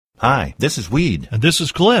Hi, this is Weed. And this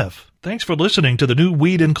is Cliff. Thanks for listening to the new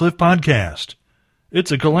Weed and Cliff podcast.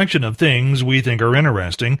 It's a collection of things we think are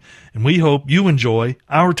interesting, and we hope you enjoy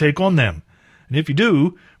our take on them. And if you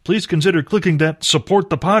do, please consider clicking that support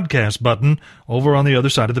the podcast button over on the other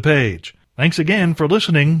side of the page. Thanks again for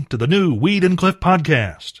listening to the new Weed and Cliff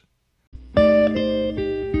podcast.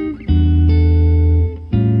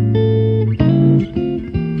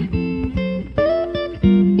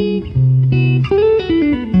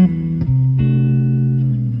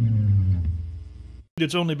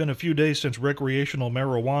 It's only been a few days since recreational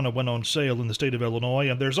marijuana went on sale in the state of Illinois,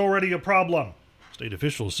 and there's already a problem. State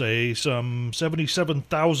officials say some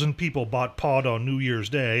 77,000 people bought pot on New Year's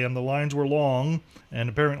Day, and the lines were long, and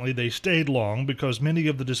apparently they stayed long because many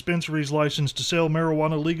of the dispensaries licensed to sell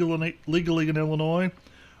marijuana legally in Illinois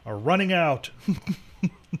are running out.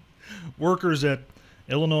 Workers at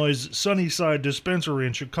Illinois' Sunnyside dispensary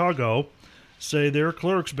in Chicago say their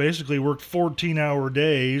clerks basically worked 14-hour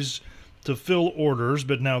days to fill orders,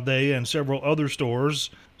 but now they and several other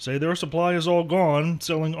stores say their supply is all gone,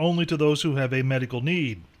 selling only to those who have a medical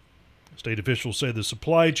need. State officials say the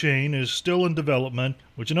supply chain is still in development,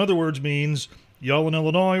 which in other words means y'all in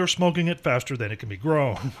Illinois are smoking it faster than it can be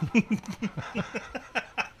grown.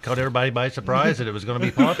 Caught everybody by surprise that it was going to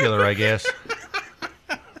be popular, I guess.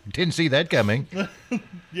 Didn't see that coming.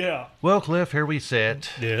 Yeah. Well, Cliff, here we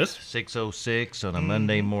sit. Yes. 6:06 on a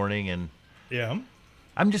Monday morning, and Yeah.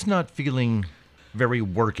 I'm just not feeling very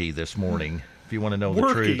worky this morning, if you want to know the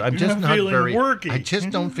Worky? truth. I'm You're just not not feeling very worky. I just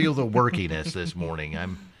don't feel the workiness this morning.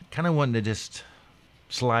 I'm kind of wanting to just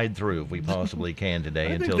slide through if we possibly can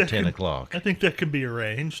today until 10 o'clock. I think that can be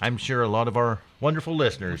arranged. I'm sure a lot of our wonderful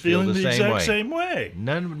listeners feel Feeling the the same exact way. same way.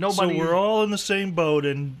 Nobody. So we're all in the same boat,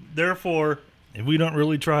 and therefore, if we don't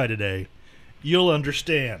really try today, you'll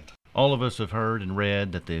understand. All of us have heard and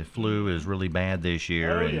read that the flu is really bad this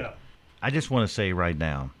year. Oh, and yeah. I just want to say right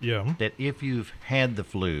now Yeah. that if you've had the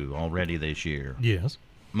flu already this year, Yes.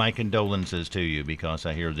 my condolences to you because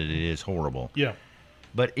I hear that it is horrible. Yeah.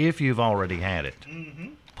 But if you've already had it,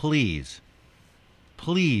 please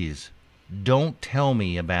don't tell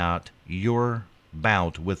me about your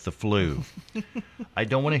bout with the flu. I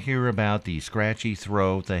don't want to hear about the scratchy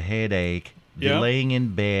throat, the headache, the Yeah. laying in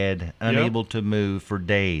bed, unable to move for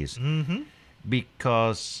days.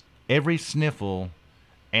 Because every sniffle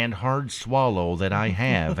and hard swallow that I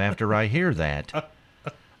have after I hear that,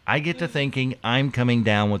 I get to thinking I'm coming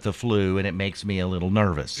down with the flu, and it makes me a little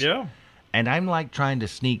nervous. Yeah. And I'm like trying to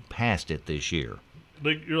sneak past it this year.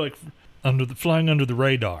 Like you're like flying under the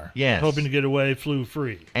radar. Yes. Hoping to get away flu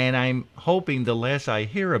free. And I'm hoping the less I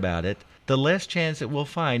hear about it, the less chance it will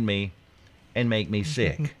find me and make me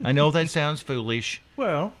sick. I know that sounds foolish,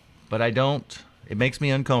 Well, but I don't. It makes me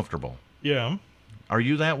uncomfortable. yeah. Are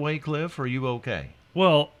you that way, Cliff? Or are you okay?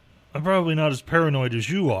 Well, I'm probably not as paranoid as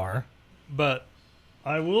you are, but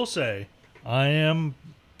I will say I am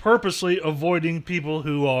purposely avoiding people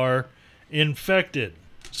who are infected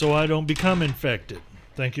so I don't become infected.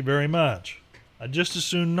 Thank you very much. I'd just as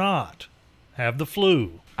soon not have the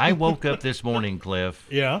flu. I woke up this morning, Cliff,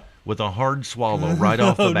 Yeah? with a hard swallow right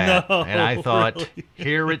off the bat. no, And I thought, really?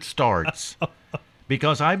 here it starts.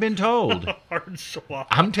 Because I've been told, Hard swallow.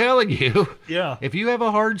 I'm telling you, Yeah. if you have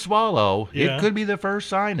a hard swallow, Yeah. it could be the first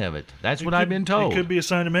sign of it. That's what I've been told. It could be a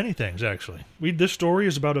sign of many things, actually. This story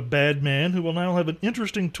is about a bad man who will now have an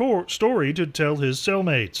interesting story to tell his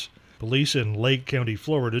cellmates. Police in Lake County,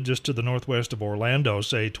 Florida, just to the northwest of Orlando,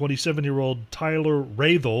 say 27-year-old Tyler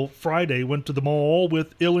Rathel Friday went to the mall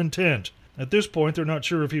with ill intent. At this point, they're not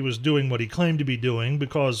sure if he was doing what he claimed to be doing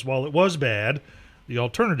because while it was bad, the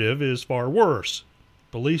alternative is far worse.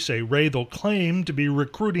 Police say Rathel claimed to be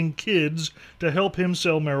recruiting kids to help him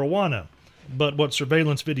sell marijuana. But what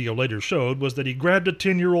surveillance video later showed was that he grabbed a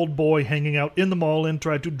 10-year-old boy hanging out in the mall and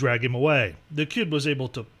tried to drag him away. The kid was able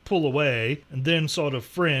to pull away and then sought a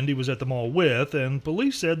friend he was at the mall with, and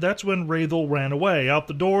police said that's when Rathel ran away, out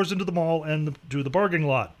the doors into the mall and to the parking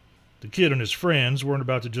lot. The kid and his friends weren't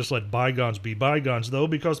about to just let bygones be bygones, though,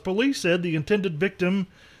 because police said the intended victim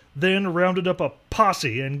then rounded up a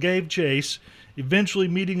posse and gave chase, eventually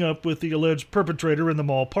meeting up with the alleged perpetrator in the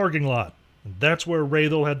mall parking lot. And that's where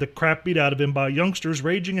Rathel had the crap beat out of him by youngsters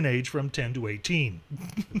ranging in age from 10 to 18.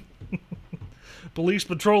 Police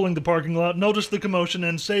patrolling the parking lot noticed the commotion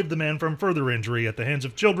and saved the man from further injury at the hands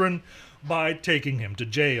of children by taking him to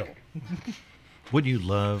jail. Wouldn't you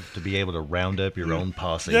love to be able to round up your own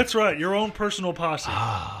posse? That's right, your own personal posse.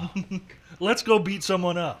 Let's go beat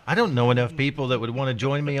someone up. I don't know enough people that would want to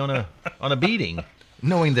join me on a beating,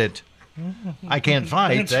 knowing that I can't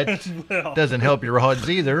fight. That Well, doesn't help your odds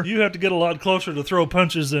either. you have to get a lot closer to throw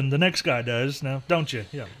punches than the next guy does now, don't you?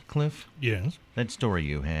 Yeah. Cliff, Yes. that story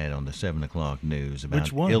you had on the 7 o'clock news about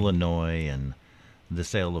Which one? Illinois and the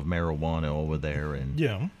sale of marijuana over there and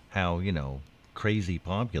Yeah. how, crazy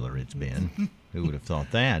popular it's been. Who would have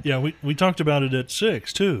thought that? Yeah, we talked about it at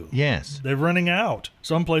 6, too. Yes. They're running out.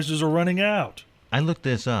 Some places are running out. I looked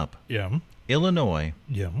this up. Yeah. Illinois,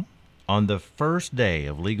 Yeah. on the first day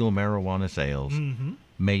of legal marijuana sales, Mm-hmm.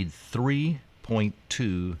 made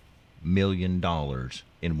 $3.2 million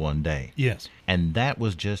in one day. Yes. And that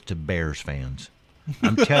was just to Bears fans.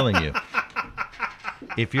 I'm telling you,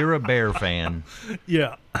 if you're a Bear fan,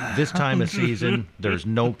 Yeah. this time of season, there's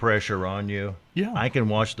no pressure on you. Yeah. I can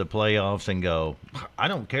watch the playoffs and go, I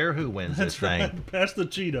don't care who wins this thing. Pass the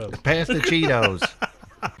Cheetos. Pass the Cheetos.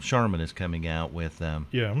 Charmin is coming out with,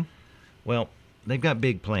 Yeah. well, they've got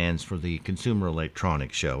big plans for the Consumer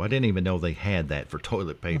Electronics Show. I didn't even know they had that for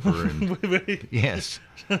toilet paper. And yes.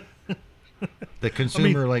 The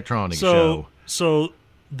Consumer Electronics Show. So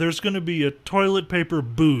there's going to be a toilet paper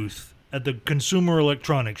booth at the Consumer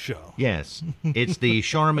Electronics Show. Yes. It's the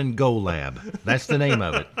Charmin Go Lab. That's the name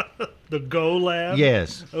of it. The Go Lab?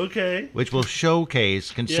 Yes. Okay. Which will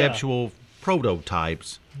showcase conceptual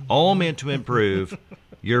prototypes, all meant to improve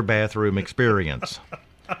your bathroom experience.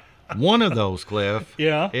 One of those, Cliff,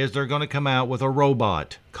 Yeah. is they're going to come out with a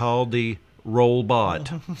robot called the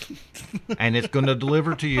Rollbot. And it's going to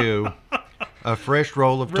deliver to you a fresh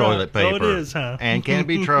roll of toilet Right. Oh, paper. it is, huh? And can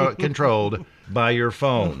be controlled by your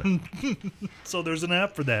phone. So there's an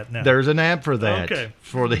app for that now. There's an app for that. Okay.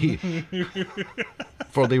 For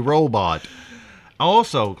the robot.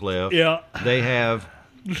 Also, Cliff, Yeah. they have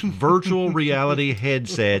virtual reality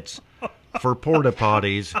headsets for porta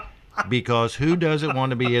potties, because who doesn't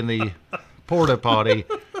want to be in the porta potty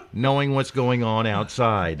knowing what's going on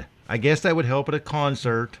outside? I guess that would help at a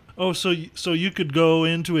concert. Oh, so you could go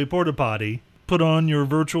into a porta potty, put on your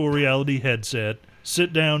virtual reality headset,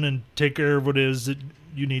 sit down and take care of what it is that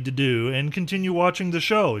you need to do, and continue watching the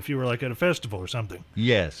show if you were like at a festival or something.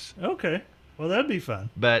 Yes. Okay. Well, that'd be fun.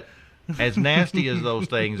 But as nasty as those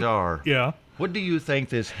things are, Yeah. what do you think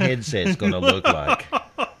this headset's going to look like?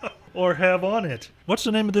 Or have on it. What's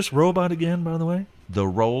the name of this robot again, by the way? The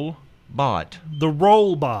Rollbot. The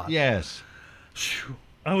Rollbot. Yes. Phew.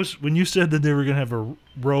 When you said that they were going to have a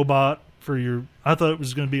robot for your, I thought it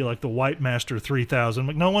was going to be like the White Master 3000.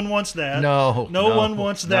 Like, no one wants that. No. No one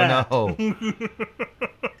wants that. No.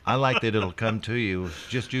 I like that it'll come to you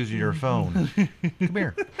just using your phone. Come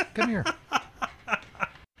here. Come here.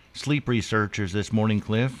 Sleep researchers this morning,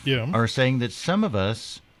 Cliff, Yeah. are saying that some of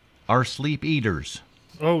us are sleep eaters.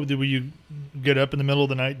 Oh, will you get up in the middle of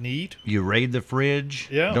the night and eat? You raid the fridge.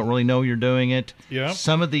 Yeah. Don't really know you're doing it. Yeah.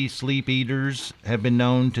 Some of these sleep eaters have been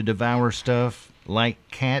known to devour stuff like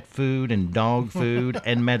cat food and dog food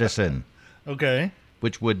and medicine, Okay.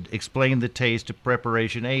 which would explain the taste of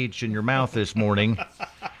Preparation H in your mouth this morning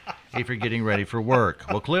if you're getting ready for work.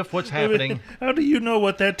 Well, Cliff, what's happening? How do you know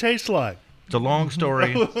what that tastes like? It's a long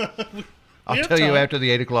story. I'll have tell you time. after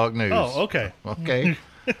the 8 o'clock news. Oh, okay. Okay.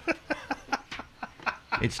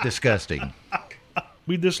 It's disgusting.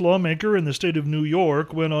 This lawmaker in the state of New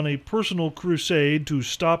York went on a personal crusade to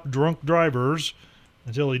stop drunk drivers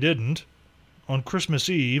until he didn't. On Christmas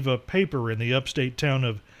Eve, a paper in the upstate town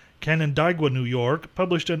of Canandaigua, New York,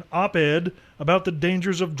 published an op-ed about the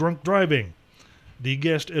dangers of drunk driving. The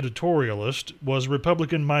guest editorialist was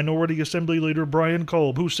Republican Minority Assembly Leader Brian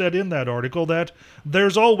Kolb, who said in that article that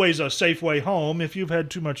there's always a safe way home if you've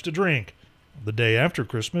had too much to drink. The day after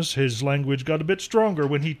Christmas, his language got a bit stronger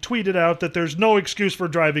when he tweeted out that there's no excuse for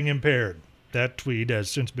driving impaired. That tweet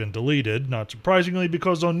has since been deleted, not surprisingly,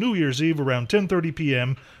 because on New Year's Eve around 10:30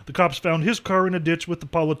 p.m., the cops found his car in a ditch with the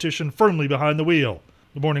politician firmly behind the wheel.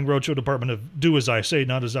 The Morning Roadshow department of Do As I Say,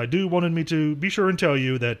 Not As I Do wanted me to be sure and tell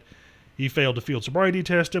you that he failed a field sobriety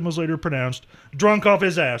test and was later pronounced drunk off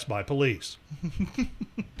his ass by police.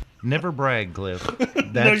 Never brag, Cliff.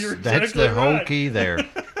 That's you're that's exactly the whole right. key there.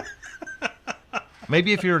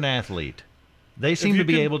 Maybe if you're an athlete, they seem you to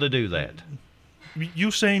be can- able to do that.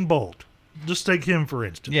 Usain Bolt, just take him for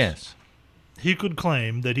instance. Yes. He could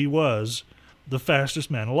claim that he was the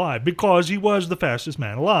fastest man alive because he was the fastest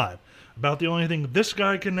man alive. About the only thing this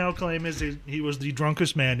guy can now claim is he was the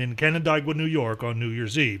drunkest man in Canandaigua, New York on New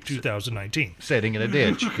Year's Eve, 2019. Sitting in a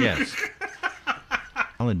ditch. Yes.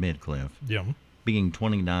 I'll admit, Cliff, Yeah. being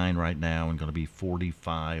 29 right now and going to be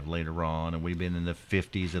 45 later on, and we've been in the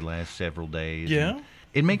 50s the last several days. Yeah. and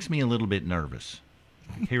it makes me a little bit nervous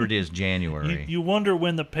here it is, January. You wonder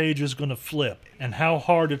when the page is going to flip and how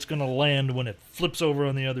hard it's going to land when it flips over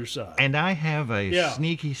on the other side. And I have a Yeah.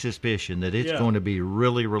 sneaky suspicion that it's Yeah. going to be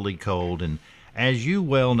really, really cold. And as you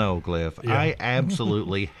well know, Cliff, Yeah. I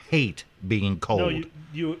absolutely hate being cold No,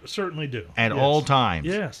 you certainly do. at Yes. all times.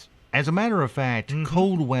 Yes. As a matter of fact, Mm-hmm.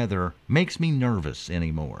 cold weather makes me nervous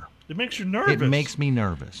anymore. It makes you nervous. It makes me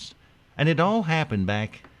nervous. And it all happened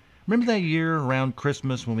back. Remember that year around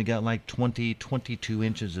Christmas when we got like 22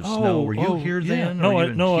 inches of snow? Were you here yeah. then? No, or were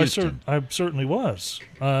you in Houston? I certainly was.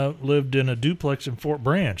 I lived in a duplex in Fort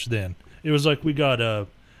Branch then. It was like we got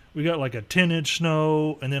like a 10-inch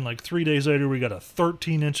snow, and then like 3 days later we got a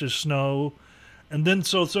 13 inches snow, and then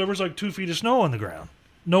so there was like 2 feet of snow on the ground.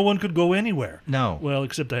 No one could go anywhere. No. Well,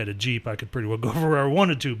 except I had a Jeep. I could pretty well go where I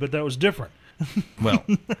wanted to, but that was different. Well,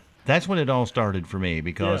 that's when it all started for me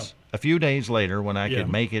because a few days later, when I Yeah.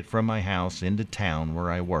 could make it from my house into town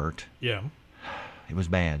where I worked, Yeah. it was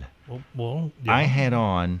bad. Well yeah. I had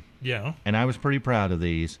on, Yeah. and I was pretty proud of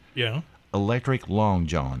these, Yeah. electric long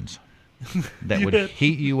johns that You would had-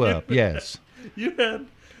 heat you up. Yes, You had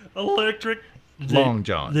electric long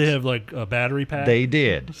johns. They have like a battery pack. They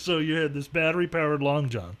did. So you had this battery-powered long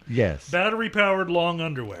john, Yes. battery-powered long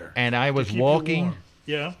underwear. And I to was keep you walking warm.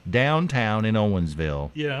 Yeah, downtown in Owensville,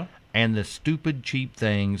 yeah. and the stupid cheap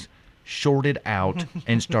things shorted out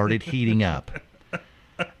and started heating up.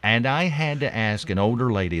 And I had to ask an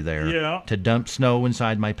older lady there Yeah. to dump snow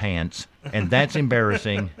inside my pants, and that's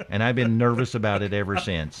embarrassing, and I've been nervous about it ever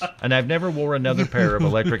since. And I've never wore another pair of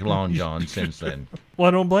electric long johns since then. Well,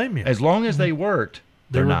 I don't blame you. As long as they worked,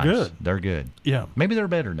 They they're were nice. good. They're good. Yeah, Maybe they're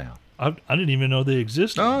better now. I didn't even know they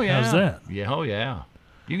existed. Oh, yeah. How's that? Yeah, oh, yeah.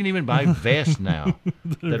 You can even buy vests now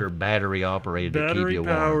that are battery operated to keep you warm.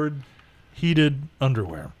 Battery-powered, heated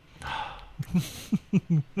underwear.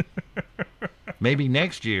 Maybe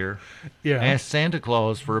next year, Yeah. ask Santa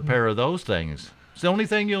Claus for a pair of those things. It's the only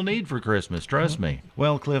thing you'll need for Christmas, trust me.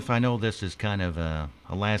 Well, Cliff, I know this is kind of a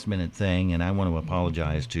last-minute thing, and I want to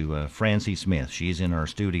apologize to Francie Smith. She's in our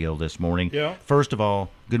studio this morning. Yeah. First of all,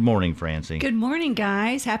 good morning, Francie. Good morning,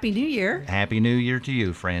 guys. Happy New Year. Happy New Year to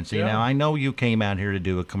you, Francie. Yeah. Now, I know you came out here to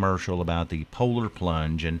do a commercial about the Polar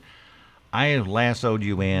Plunge, and I lassoed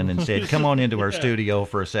you in and said, come on into our studio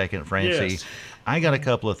for a second, Francie. Yes. I got a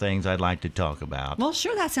couple of things I'd like to talk about. Well,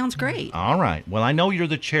 sure, that sounds great. All right. Well, I know you're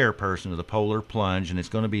the chairperson of the Polar Plunge, and it's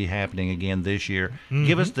going to be happening again this year. Mm-hmm.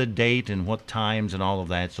 Give us the date and what times and all of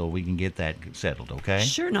that so we can get that settled, okay?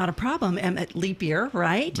 Sure, not a problem. At leap year,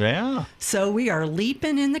 right? Yeah. So we are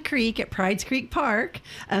leaping in the creek at Prides Creek Park.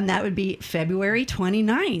 That would be February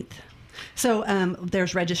 29th. So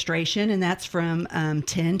there's registration, and that's from 10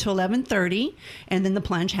 to 11:30, and then the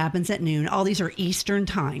plunge happens at noon. All these are Eastern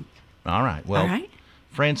time. All right. Well, All right.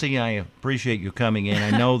 Francie, I appreciate you coming in.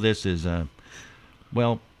 I know this is,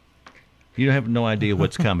 well, you have no idea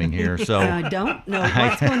what's coming here, so. I don't know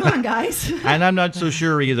what's going on, guys. And I'm not so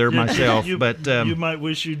sure either myself, you, but you might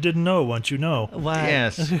wish you didn't know once you know. What?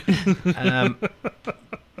 yes.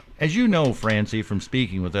 As you know, Francie, from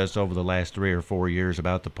speaking with us over the last 3 or 4 years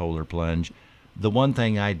about the Polar Plunge, the one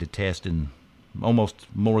thing I detest in almost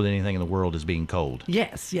more than anything in the world is being cold.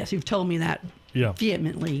 Yes, you've told me that Yeah.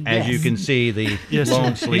 vehemently. As you yes. can see, the Yes.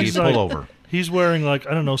 long sleeve He's like- pullover. He's wearing like,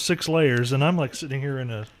 I don't know, 6 layers, and I'm like sitting here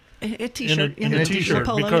in a T-shirt, in a t-shirt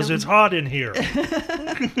polo, because yeah. it's hot in here.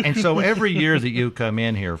 And so every year that you come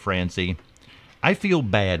in here, Francie, I feel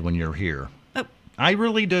bad when you're here. Oh, I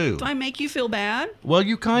really do. do I make you feel bad? Well,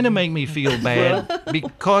 you kind of make me feel bad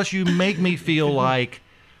because you make me feel like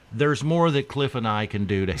there's more that Cliff and I can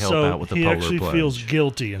do to help So out with the he Polar actually Plunge. feels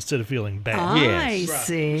guilty instead of feeling bad. Yes. I Right.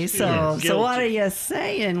 see. So, Yes. so what are Guilty. you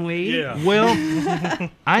saying, we? Yeah. Well,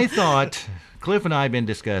 I thought Cliff and I have been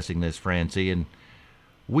discussing this, Francie, and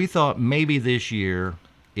we thought maybe this year,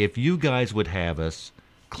 if you guys would have us,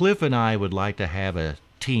 Cliff and I would like to have a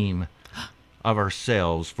team of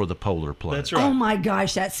ourselves for the Polar Plunge. That's right. Oh my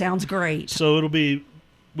gosh, that sounds great. So it'll be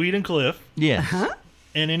Weed and Cliff Yes.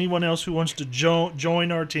 and anyone else who wants to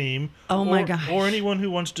join our team. Oh, my or- gosh. Or anyone who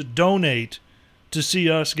wants to donate to see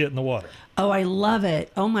us get in the water. Oh, I love it.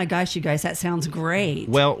 Oh my gosh, you guys, that sounds great.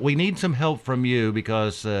 Well, we need some help from you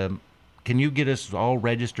because can you get us all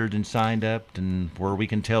registered and signed up and where we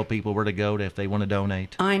can tell people where to go if they want to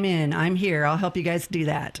donate? I'm in. I'm here. I'll help you guys do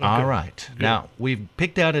that. All right. Now, we've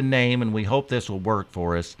picked out a name and we hope this will work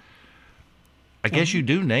for us. I guess you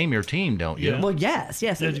do name your team, don't you? Yeah. Well, yes.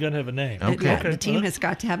 Yeah, you got to have a name. Okay. Yeah, the team has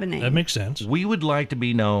got to have a name. That makes sense. We would like to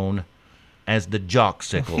be known as the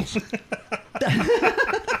Jocksicles.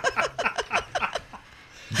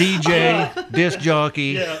 DJ, disc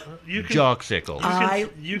jockey, Yeah, you can. jocksicle.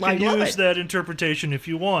 You I can love use it. that interpretation if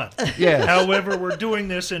you want. Yes. However, we're doing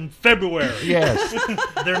this in February. Yes.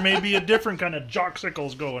 There may be a different kind of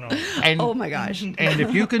jocksicles going on. And, Oh my gosh. and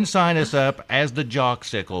if you can sign us up as the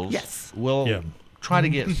jocksicles, Yes. we'll Yeah. try to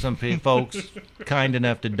get some folks kind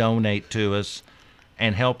enough to donate to us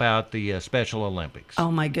and help out the Special Olympics. Oh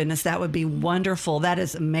my goodness, that would be wonderful. That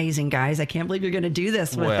is amazing, guys. I can't believe you're going to do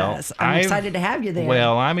this with Well, us. I'm excited to have you there.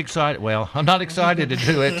 Well, I'm excited. Well, I'm not excited to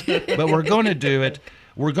do it, but we're going to do it.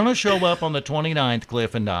 We're going to show up on the 29th,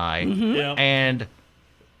 Cliff and I, Yeah. and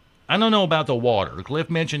I don't know about the water. Cliff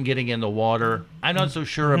mentioned getting in the water. I'm not so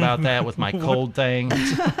sure about that with my cold thing.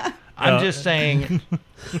 I'm just saying,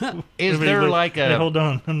 is there like Hey, a... hold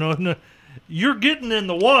on. No. You're getting in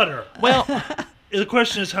the water. Well, The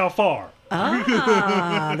question is how far.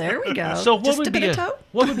 there we go. so what Just would a be bit of toe?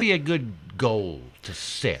 what would be a good goal to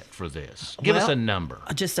set for this? Give us Well, a number.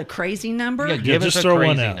 Just a crazy number? Yeah, give us just a throw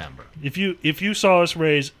crazy one out. number. If you saw us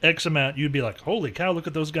raise X amount, you'd be like, "Holy cow! Look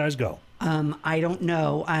at those guys go!" I don't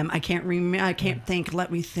know. I can't remember. I can't think.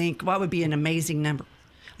 Let me think. What would be an amazing number?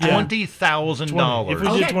 $20,000. If we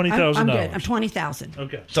did $20,000. I'm good. I'm 20,000.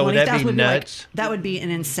 Okay. So would that be 20,000 would be like- nuts? that would be an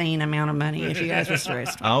insane amount of money if you guys was to raise.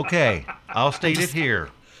 Okay, I'll state it here.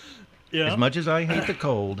 Yeah. As much as I hate the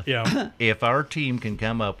cold, Yeah. if our team can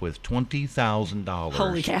come up with $20,000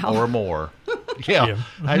 Holy cow. or more, yeah, Yeah.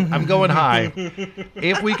 I'm going high.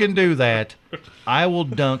 If we can do that, I will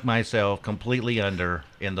dunk myself completely under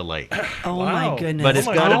in the lake. Oh Wow. my goodness! But it's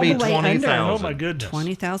Oh my got to God. be All the way under. 20,000. Oh my goodness.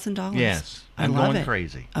 $20,000. Yes, I I'm love going it.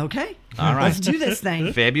 crazy. Okay. All right. Let's do this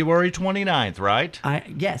thing. February 29th, right?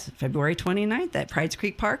 Yes, February 29th at Prides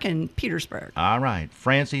Creek Park in Petersburg. All right.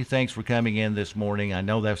 Francie, thanks for coming in this morning. I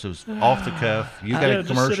know that was off the cuff. You got Yeah, a just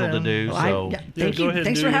sit commercial to down. do, Well, so thank go you. ahead and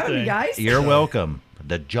Thanks do for your having me, thing. guys. you're welcome.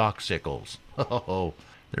 The jocksicles. Oh,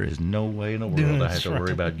 there is no way in the world I have That's to worry right.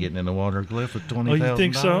 about getting in the water, Cliff, with Oh, $20,000. you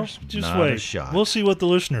think so? Just Not wait. a shot. We'll see what the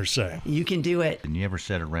listeners say. You can do it. And you ever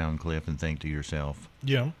sit around, Cliff, and think to yourself,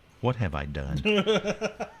 Yeah. what have I done?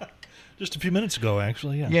 Just a few minutes ago,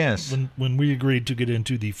 actually. Yeah. Yes. When we agreed to get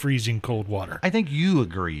into the freezing cold water, I think you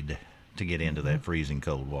agreed to get into that freezing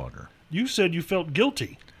cold water. you said you felt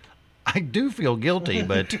guilty. I do feel guilty,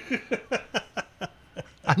 but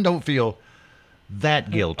I don't feel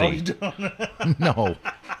that guilty. No,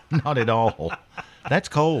 not at all. That's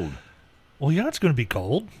cold. Well, yeah, it's going to be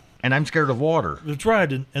cold. And I'm scared of water. That's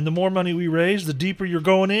right. And the more money we raise, the deeper you're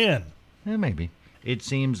going in. Maybe. It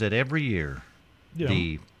seems that every year Yeah.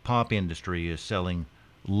 the pop industry is selling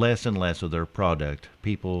less and less of their product.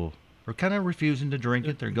 People are kind of refusing to drink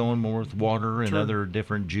it. They're going more with water and Turn- other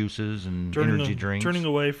different juices and turning energy drinks. Turning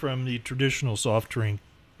away from the traditional soft drink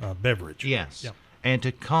beverage. Yes. Yeah. And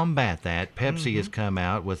to combat that, Pepsi Mm-hmm. has come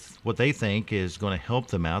out with what they think is going to help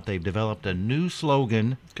them out. They've developed a new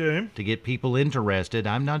slogan Okay. to get people interested.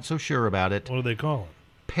 I'm not so sure about it. What do they call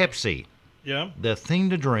it? Pepsi, Yeah. the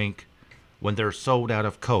thing to drink when they're sold out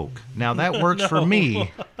of Coke. Now, that works for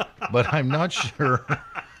me, but I'm not sure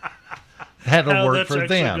that'll How work that's for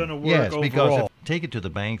actually them. gonna work Yes, because overall. Take It to the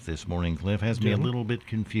Bank this morning, Cliff, has me a Yeah. little bit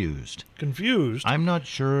confused. Confused? I'm not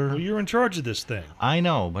sure. Well, you're in charge of this thing. I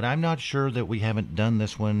know, but I'm not sure that we haven't done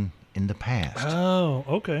this one in the past. Oh,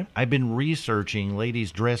 okay. I've been researching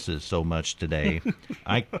ladies' dresses so much today.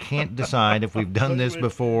 I can't decide if we've done this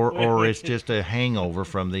before or it's just a hangover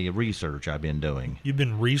from the research I've been doing. You've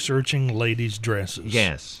been researching ladies' dresses.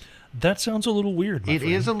 Yes. That sounds a little weird. It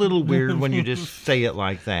is a little weird when you just say it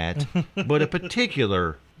like that, but a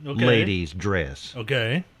particular Okay. lady's dress.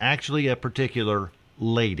 Okay. Actually, a particular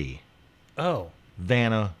lady, Oh.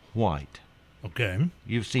 Vanna White. Okay.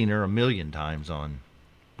 You've seen her a million times on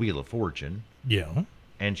Wheel of Fortune, Yeah.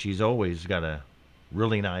 and she's always got a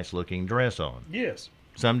really nice looking dress on. Yes.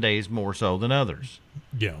 Some days more so than others.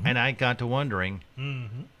 Yeah. And I got to wondering,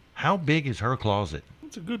 Mm-hmm. how big is her closet?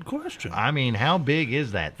 That's a good question. I mean, how big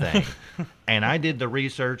is that thing? And I did the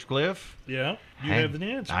research, Cliff. Yeah. You and have the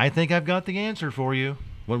answer. I think I've got the answer for you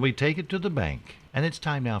when we take it to the bank. And it's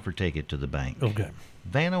time now for Take It to the Bank. Okay.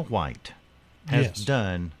 Vanna White has Yes.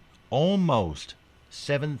 done almost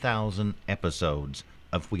 7,000 episodes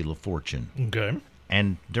of Wheel of Fortune. Okay.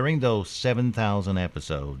 And during those 7,000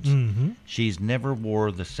 episodes, Mm-hmm. she's never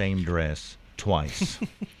wore the same dress twice.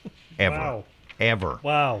 Ever. Wow. Ever.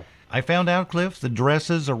 Wow. I found out, Cliff, the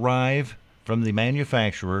dresses arrive from the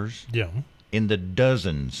manufacturers Yeah. in the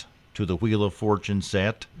dozens to the Wheel of Fortune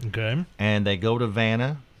set, Okay. and they go to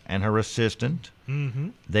Vanna and her assistant. Mm-hmm.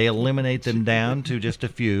 They eliminate them down to just a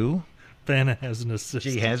few. Vanna has an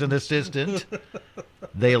assistant. She has an assistant.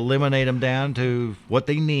 They eliminate them down to what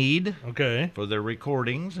they need Okay. for their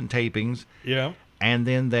recordings and tapings, Yeah. and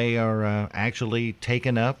then they are actually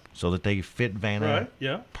taken up so that they fit Vanna Right,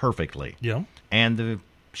 yeah. perfectly. Yeah. And the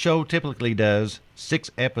show typically does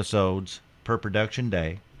 6 episodes per production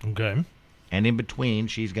day. Okay. And in between,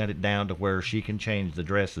 she's got it down to where she can change the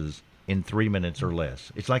dresses in 3 minutes or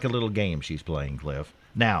less. It's like a little game she's playing, Cliff.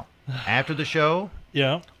 Now, after the show,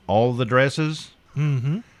 Yeah. all the dresses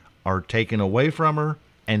are taken away from her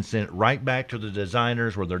and sent right back to the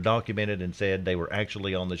designers where they're documented and said they were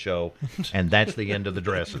actually on the show. And that's the end of the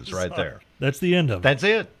dresses right there. That's the end of it. That's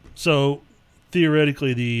it. So,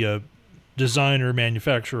 theoretically, the designer,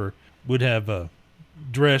 manufacturer would have a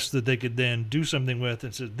dress that they could then do something with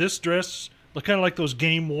and say, this dress, kind of like those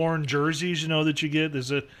game-worn jerseys, that you get.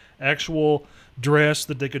 There's an actual dress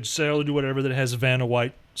that they could sell or do whatever that has Vanna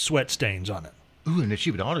White sweat stains on it. Ooh, and if she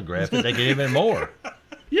would autograph it, they get even more.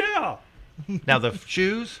 Yeah. Now, the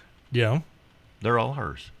shoes, Yeah. they're all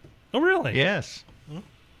hers. Oh, really? Yes.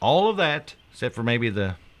 All of that, except for maybe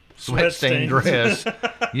the sweat-stained Sweat dress,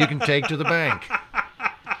 you can take to the bank.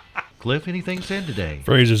 Cliff, anything said today?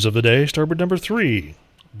 Phrases of the day start with number 3.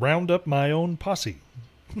 Round up my own posse.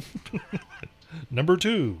 Number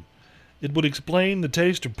 2. It would explain the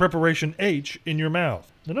taste of preparation H in your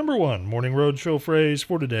mouth. The number 1 Morning Roadshow phrase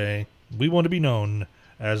for today. We want to be known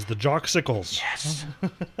as the Jock Sickles. Yes.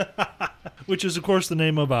 Which is, of course, the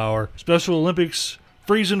name of our Special Olympics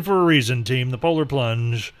Freezing for a Reason team, the Polar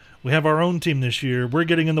Plunge. We have our own team this year. We're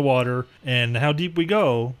getting in the water, and how deep we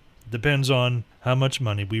go depends on how much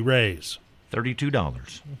money we raise.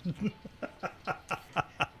 $32.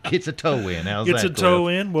 Gets a toe in. How's Gets that, a toe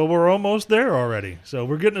Cliff? in. Well, we're almost there already. So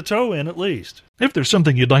we're getting a toe in at least. If there's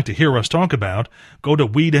something you'd like to hear us talk about, go to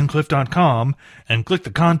weedandcliff.com and click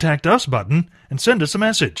the Contact Us button and send us a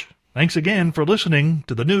message. Thanks again for listening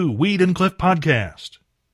to the new Weed and Cliff podcast.